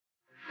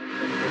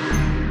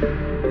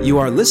You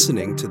are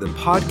listening to the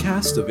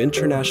podcast of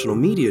international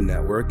media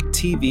network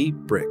TV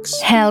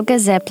BRICS. Helga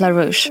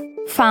Zepp-LaRouche,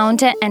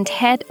 founder and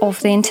head of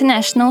the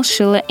International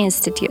Schiller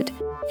Institute,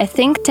 a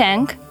think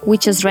tank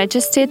which is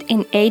registered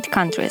in 8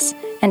 countries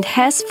and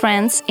has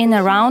friends in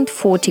around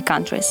 40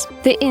 countries.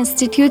 The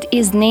institute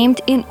is named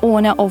in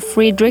honor of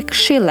Friedrich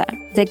Schiller,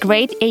 the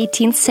great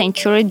 18th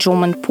century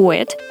German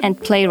poet and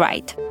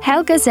playwright.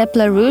 Helga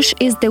Zepp-LaRouche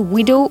is the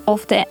widow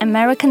of the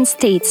American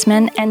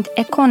statesman and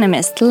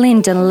economist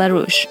Lyndon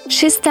LaRouche.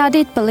 She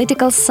studied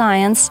political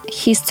science,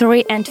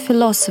 history and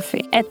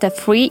philosophy at the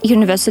Free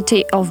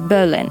University of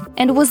Berlin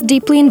and was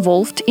deeply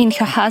involved in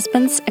her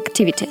husband's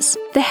activities.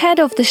 The head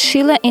of the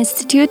Schiller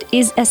Institute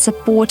is a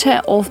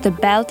supporter of the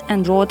Belt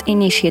and Road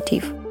Initiative.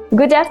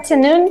 Good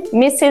afternoon,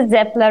 Mrs.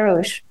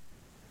 Zepp-LaRouche.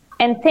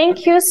 And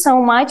thank you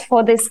so much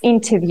for this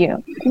interview.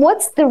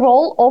 What's the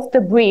role of the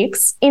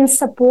BRICS in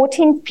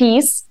supporting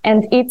peace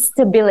and its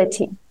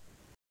stability?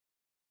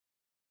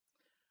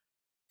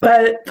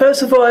 Well,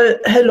 first of all,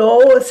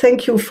 hello.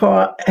 Thank you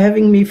for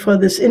having me for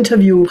this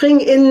interview.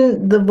 Bring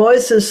in the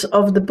voices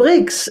of the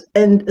BRICS,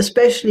 and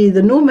especially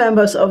the new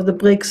members of the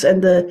BRICS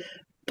and the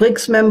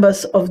BRICS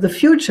members of the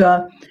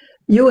future.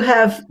 You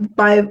have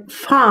by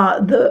far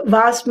the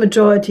vast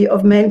majority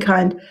of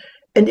mankind.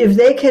 And if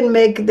they can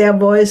make their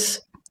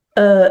voice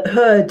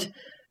heard,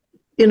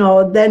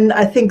 then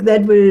I think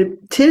that will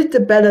tilt the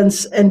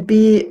balance and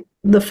be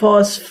the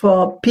force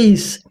for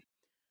peace.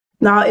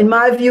 Now, in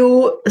my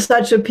view,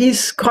 such a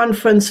peace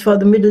conference for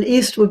the Middle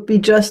East would be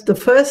just the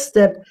first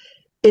step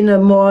in a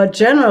more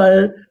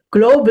general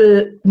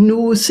global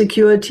new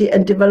security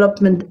and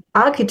development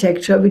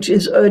architecture, which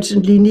is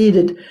urgently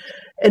needed.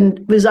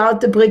 And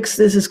without the BRICS,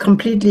 this is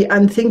completely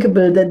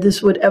unthinkable that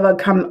this would ever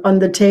come on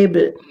the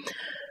table.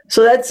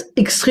 So that's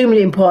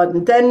extremely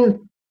important.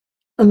 Then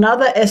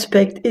another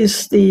aspect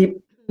is the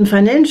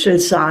financial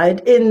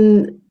side.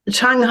 In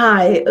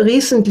Shanghai,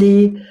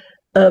 recently,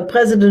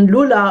 President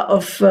Lula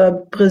of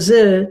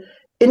Brazil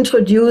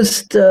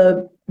introduced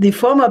the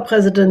former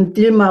President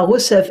Dilma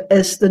Rousseff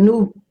as the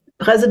new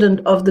president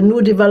of the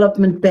new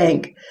development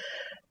bank.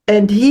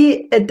 And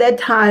he, at that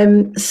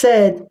time,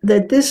 said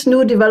that this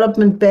new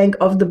development bank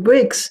of the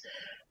BRICS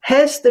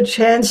has the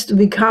chance to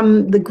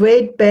become the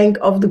great bank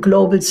of the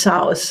global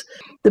South.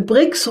 The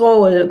BRICS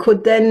role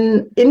could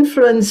then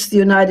influence the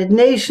United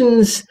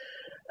Nations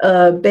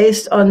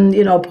based on,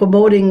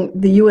 promoting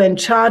the UN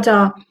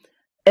Charter.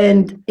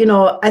 And,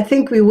 I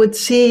think we would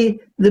see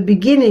the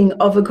beginning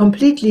of a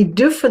completely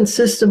different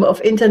system of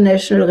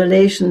international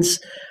relations,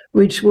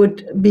 which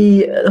would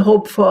be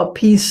hope for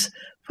peace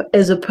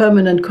as a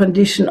permanent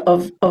condition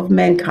of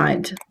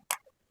mankind.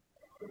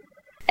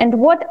 And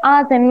what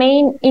are the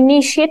main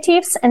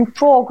initiatives and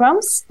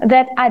programs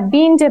that are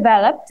being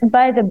developed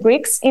by the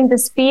BRICS in the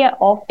sphere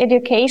of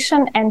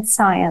education and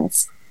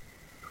science?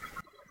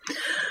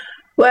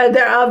 Well,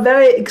 there are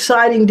very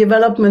exciting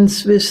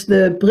developments with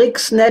the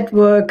BRICS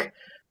Network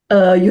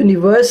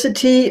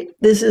University.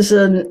 This is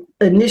an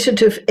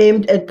initiative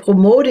aimed at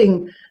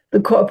promoting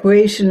the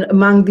cooperation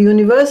among the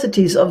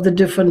universities of the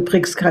different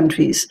BRICS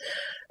countries.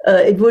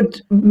 It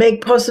would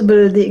make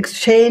possible the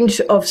exchange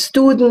of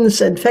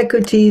students and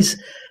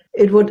faculties.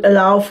 It would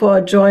allow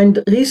for joint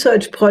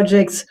research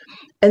projects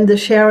and the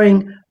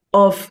sharing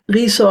of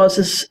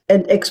resources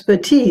and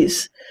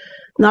expertise.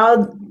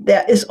 Now,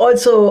 there is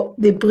also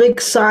the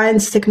BRICS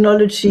Science,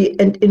 Technology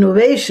and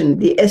Innovation,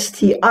 the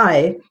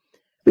STI,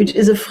 which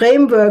is a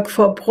framework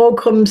for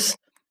programs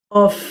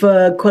of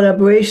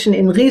collaboration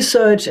in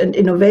research and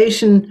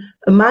innovation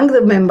among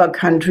the member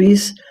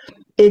countries.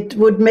 It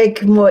would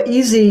make more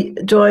easy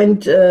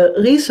joint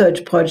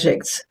research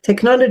projects,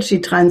 technology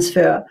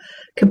transfer,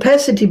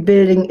 capacity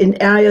building in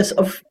areas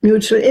of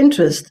mutual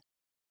interest.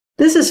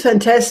 This is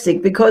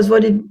fantastic because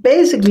what it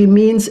basically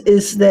means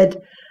is that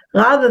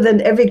rather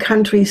than every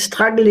country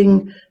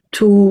struggling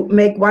to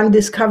make one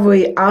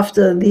discovery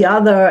after the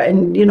other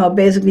and,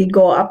 basically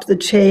go up the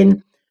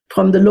chain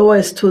from the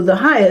lowest to the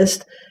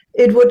highest,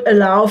 it would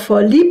allow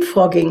for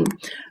leapfrogging.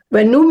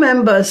 When new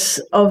members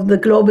of the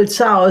Global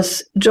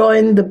South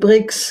join the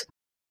BRICS,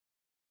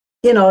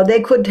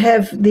 they could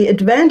have the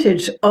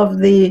advantage of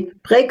the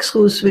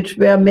breakthroughs which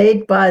were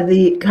made by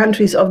the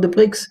countries of the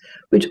BRICS,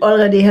 which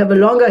already have a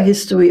longer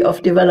history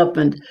of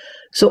development.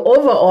 So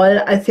overall,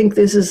 I think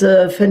this is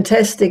a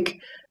fantastic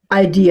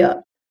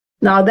idea.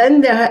 Now,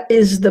 then there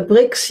is the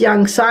BRICS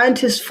Young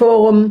Scientist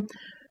Forum,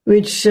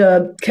 which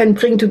can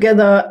bring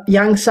together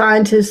young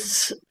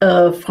scientists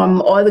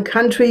from all the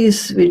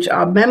countries which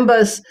are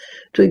members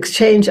to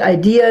exchange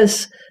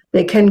ideas.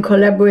 They can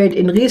collaborate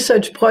in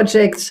research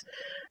projects,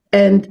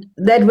 and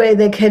that way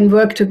they can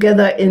work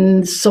together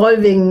in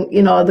solving,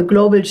 the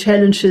global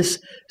challenges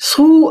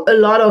through a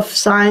lot of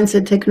science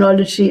and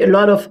technology, a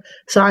lot of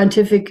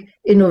scientific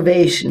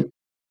innovation.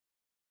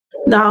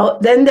 Now,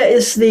 then there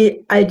is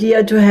the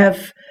idea to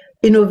have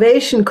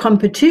innovation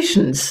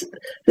competitions.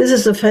 This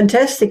is a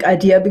fantastic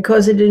idea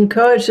because it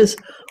encourages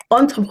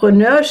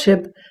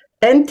entrepreneurship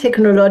and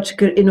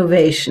technological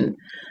innovation.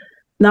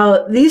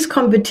 Now, these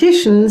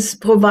competitions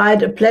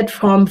provide a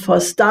platform for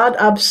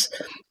startups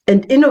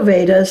and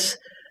innovators,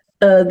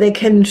 they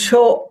can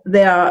show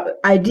their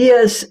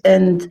ideas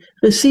and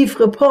receive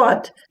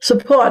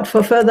support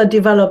for further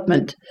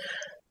development.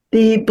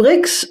 The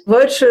BRICS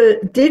Virtual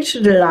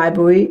Digital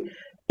Library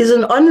is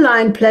an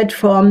online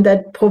platform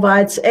that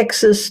provides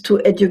access to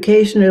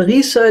educational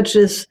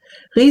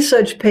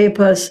research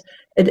papers,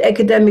 and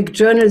academic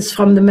journals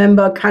from the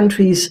member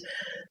countries.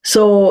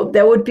 So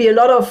there would be a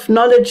lot of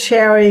knowledge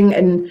sharing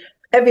and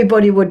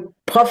everybody would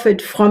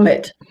profit from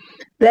it.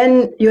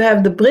 Then you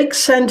have the BRICS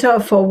Center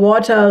for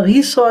Water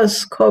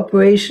Resource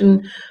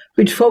Cooperation,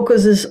 which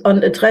focuses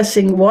on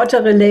addressing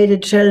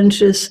water-related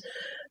challenges.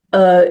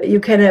 You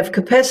can have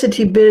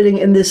capacity building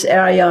in this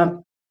area.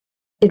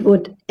 It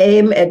would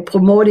aim at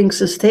promoting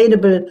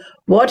sustainable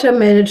water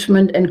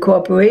management and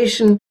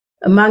cooperation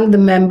among the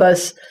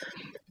members.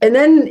 And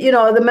then,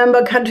 the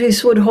member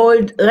countries would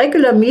hold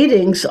regular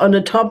meetings on the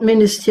top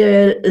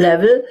ministerial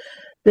level.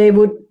 They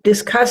would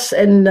discuss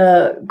and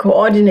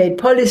coordinate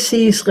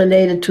policies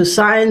related to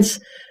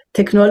science,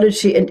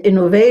 technology, and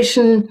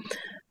innovation.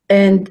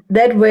 And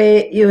that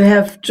way you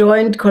have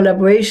joint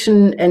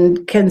collaboration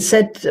and can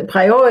set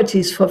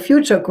priorities for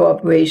future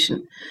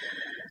cooperation.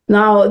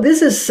 Now,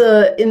 this is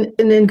an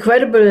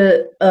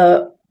incredible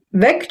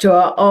vector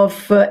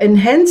of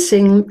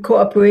enhancing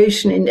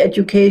cooperation in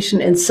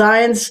education and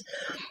science,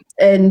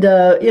 and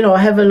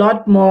have a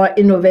lot more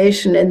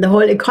innovation and the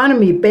whole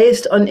economy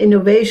based on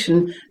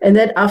innovation. And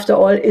that, after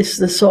all, is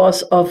the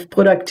source of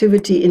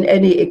productivity in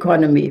any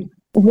economy.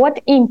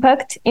 What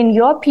impact, in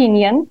your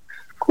opinion,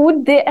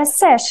 could the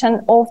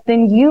accession of the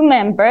new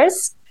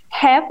members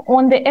have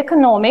on the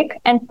economic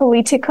and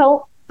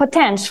political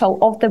potential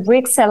of the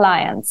BRICS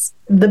alliance?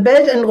 The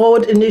Belt and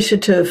Road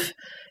Initiative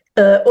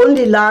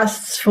only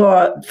lasts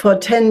for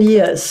 10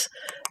 years.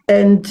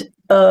 And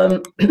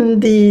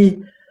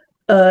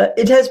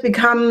it has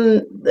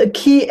become a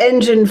key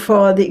engine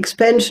for the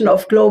expansion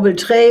of global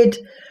trade.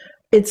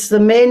 It's the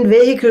main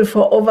vehicle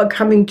for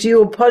overcoming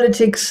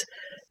geopolitics.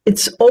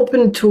 It's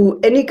open to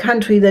any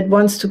country that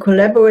wants to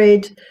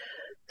collaborate.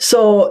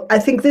 So I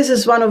think this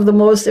is one of the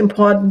most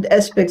important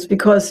aspects,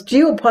 because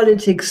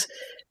geopolitics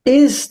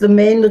is the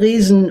main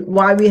reason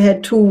why we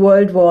had 2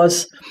 world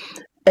wars,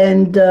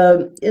 and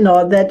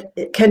that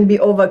can be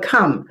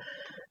overcome.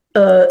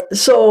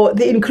 So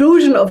the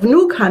inclusion of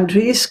new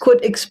countries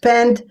could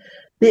expand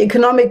the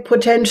economic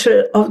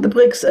potential of the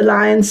BRICS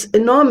alliance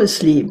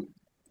enormously,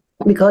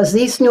 because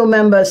these new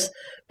members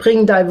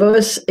bring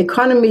diverse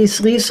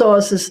economies,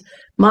 resources,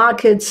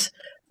 markets,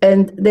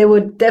 and they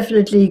would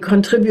definitely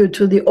contribute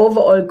to the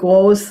overall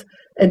growth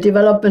and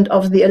development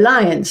of the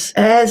alliance.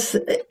 As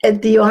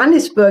at the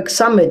Johannesburg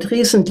summit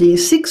recently,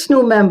 6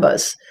 new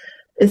members,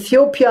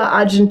 Ethiopia,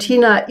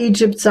 Argentina,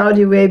 Egypt,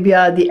 Saudi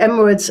Arabia, the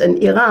Emirates,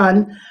 and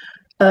Iran,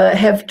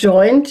 have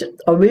joined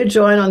or will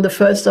join on the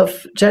 1st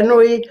of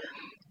January.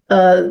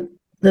 The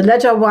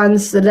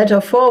latter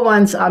 4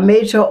 ones are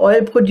major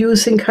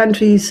oil-producing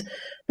countries.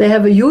 They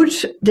have a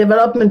huge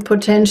development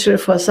potential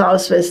for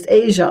Southwest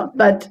Asia.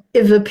 But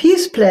if a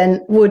peace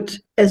plan would,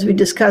 as we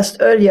discussed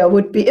earlier,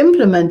 would be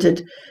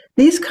implemented,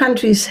 these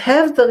countries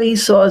have the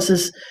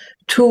resources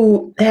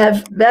to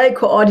have very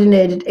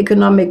coordinated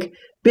economic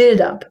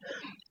build-up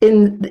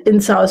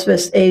in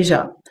Southwest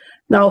Asia.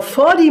 Now,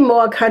 40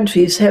 more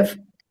countries have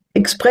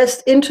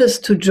expressed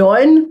interest to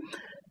join.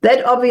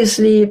 That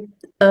obviously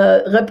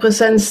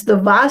represents the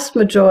vast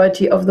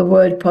majority of the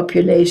world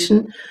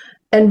population.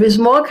 And with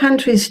more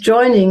countries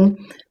joining,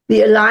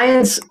 the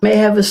alliance may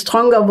have a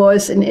stronger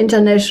voice in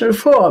international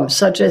forums,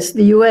 such as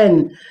the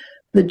UN,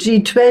 the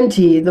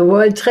G20, the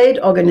World Trade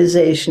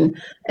Organization,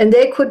 and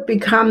they could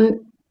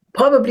become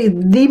probably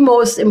the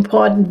most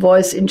important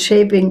voice in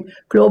shaping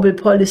global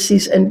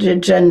policies and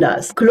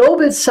agendas.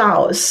 Global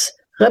South,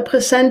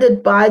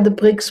 represented by the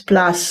BRICS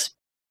Plus,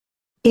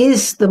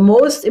 is the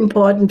most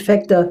important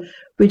factor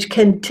which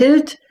can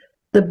tilt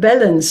the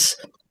balance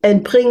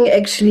and bring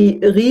actually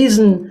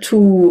reason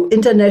to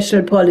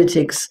international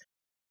politics.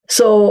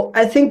 So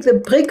I think the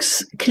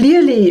BRICS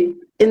clearly,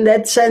 in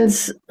that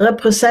sense,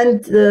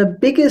 represent the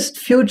biggest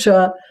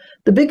future,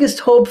 the biggest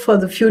hope for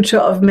the future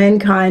of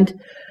mankind.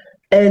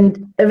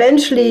 And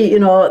eventually,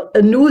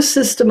 a new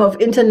system of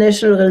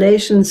international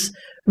relations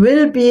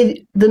will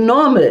be the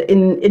normal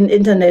in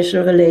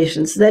international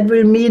relations. That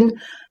will mean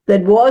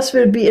that wars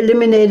will be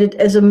eliminated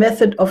as a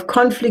method of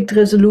conflict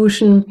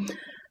resolution.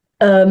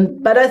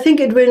 But I think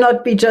it will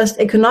not be just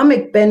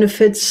economic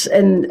benefits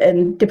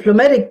and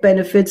diplomatic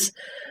benefits,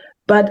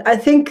 but I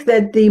think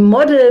that the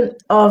model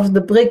of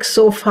the BRICS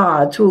so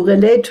far, to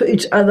relate to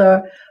each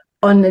other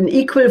on an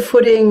equal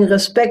footing,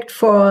 respect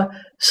for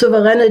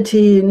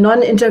sovereignty,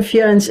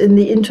 non-interference in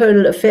the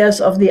internal affairs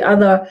of the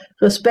other,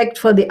 respect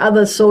for the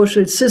other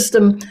social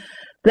system,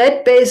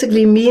 that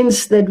basically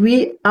means that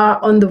we are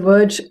on the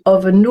verge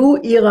of a new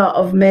era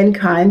of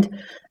mankind.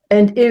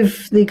 And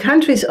if the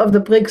countries of the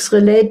BRICS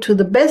relate to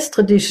the best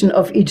tradition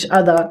of each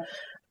other,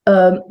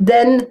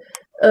 then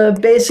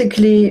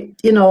basically,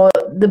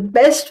 the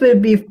best will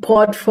be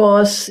brought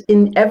forth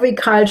in every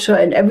culture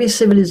and every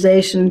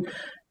civilization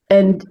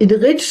and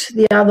enrich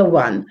the other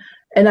one.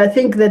 And I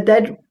think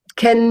that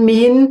can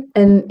mean,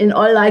 and in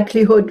all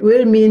likelihood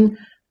will mean,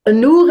 a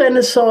new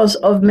renaissance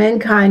of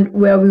mankind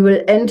where we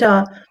will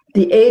enter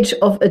the age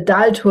of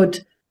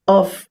adulthood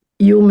of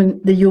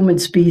the human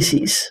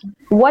species.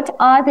 What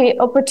are the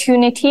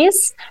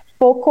opportunities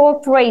for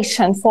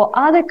cooperation for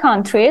other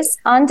countries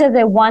under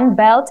the One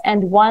Belt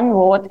and One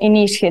Road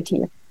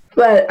initiative?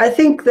 Well, I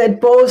think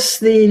that both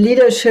the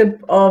leadership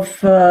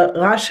of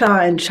Russia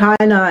and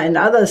China and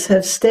others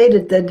have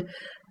stated that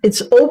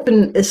it's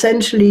open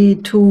essentially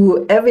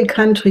to every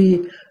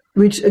country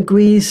which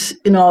agrees,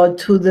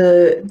 to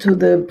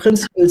the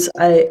principles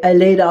I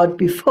laid out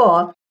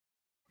before.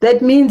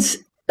 That means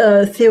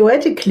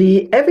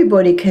theoretically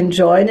everybody can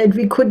join, and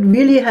we could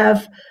really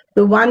have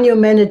the one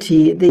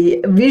humanity,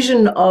 the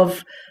vision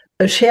of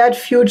a shared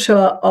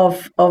future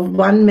of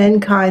one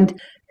mankind.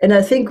 And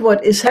I think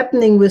what is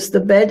happening with the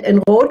Belt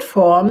and Road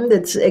Forum,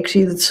 that's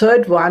actually the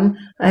third one.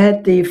 I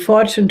had the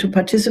fortune to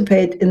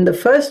participate in the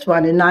first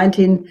one in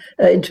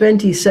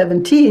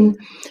 2017.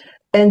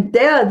 And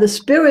there, the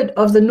spirit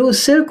of the new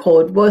Silk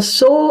Road was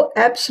so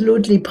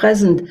absolutely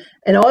present.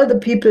 And all the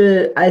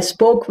people I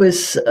spoke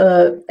with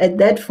at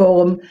that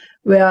forum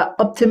were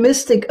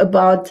optimistic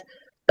about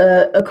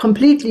a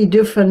completely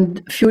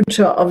different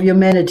future of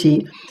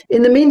humanity.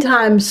 In the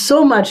meantime,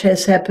 so much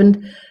has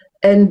happened.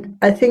 And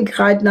I think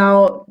right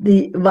now,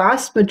 the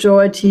vast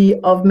majority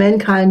of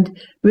mankind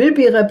will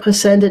be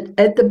represented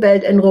at the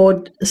Belt and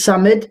Road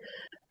Summit.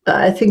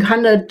 I think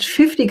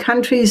 150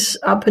 countries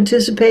are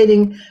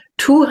participating,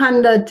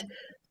 200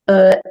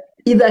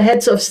 either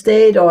heads of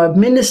state or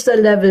minister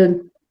level.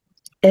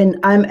 And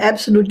I'm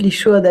absolutely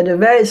sure that a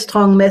very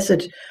strong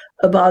message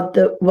about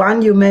the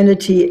one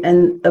humanity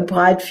and a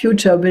bright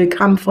future will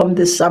come from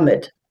this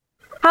summit.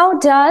 How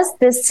does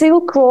the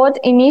Silk Road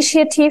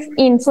initiative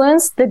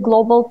influence the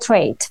global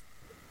trade?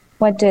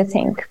 What do you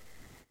think?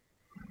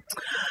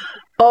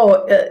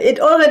 It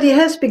already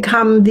has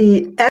become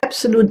the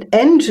absolute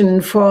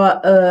engine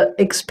for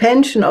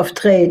expansion of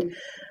trade.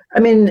 I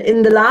mean,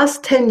 in the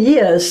last 10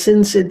 years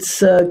since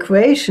its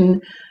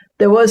creation,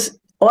 there was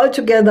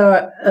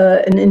altogether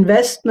an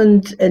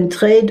investment and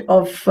trade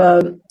of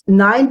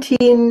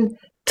 $19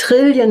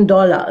 trillion.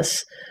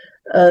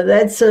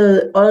 That's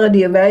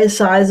already a very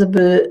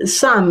sizable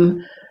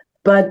sum.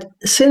 But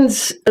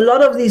since a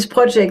lot of these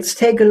projects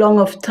take a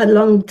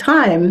long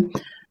time,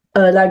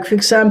 like, for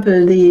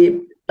example, the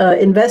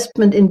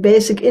investment in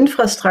basic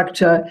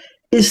infrastructure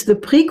is the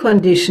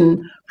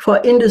precondition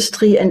for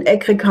industry and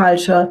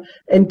agriculture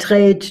and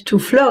trade to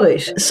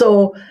flourish.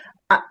 So,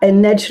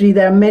 and naturally,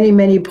 there are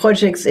many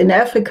projects in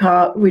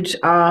Africa which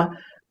are,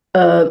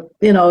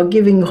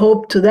 giving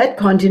hope to that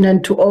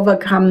continent to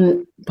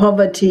overcome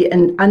poverty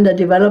and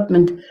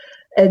underdevelopment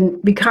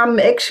and become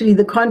actually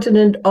the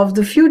continent of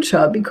the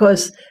future,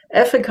 because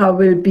Africa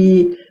will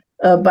be,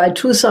 by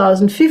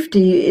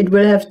 2050, it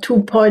will have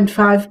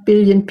 2.5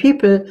 billion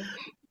people.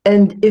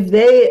 And if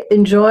they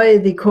enjoy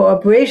the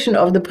cooperation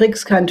of the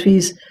BRICS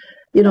countries,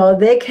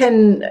 they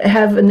can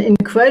have an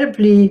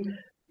incredibly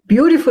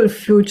beautiful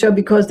future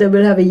because they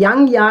will have a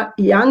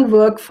young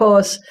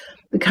workforce.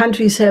 The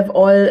countries have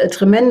all a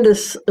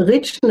tremendous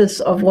richness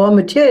of raw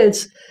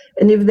materials.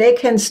 And if they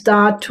can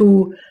start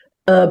to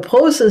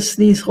process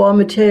these raw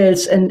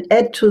materials and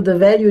add to the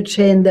value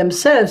chain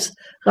themselves,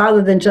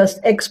 rather than just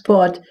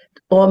export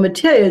raw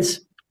materials,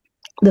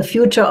 the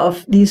future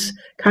of these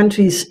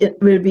countries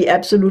will be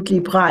absolutely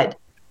bright.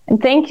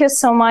 And thank you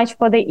so much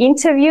for the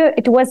interview.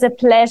 It was a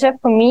pleasure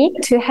for me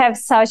to have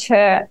such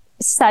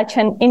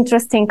an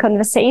interesting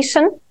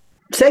conversation.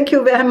 Thank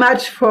you very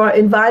much for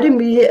inviting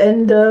me,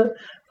 and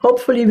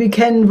hopefully we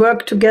can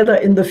work together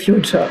in the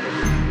future.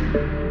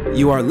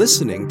 You are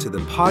listening to the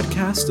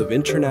podcast of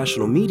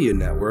International Media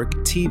Network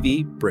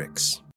TV BRICS.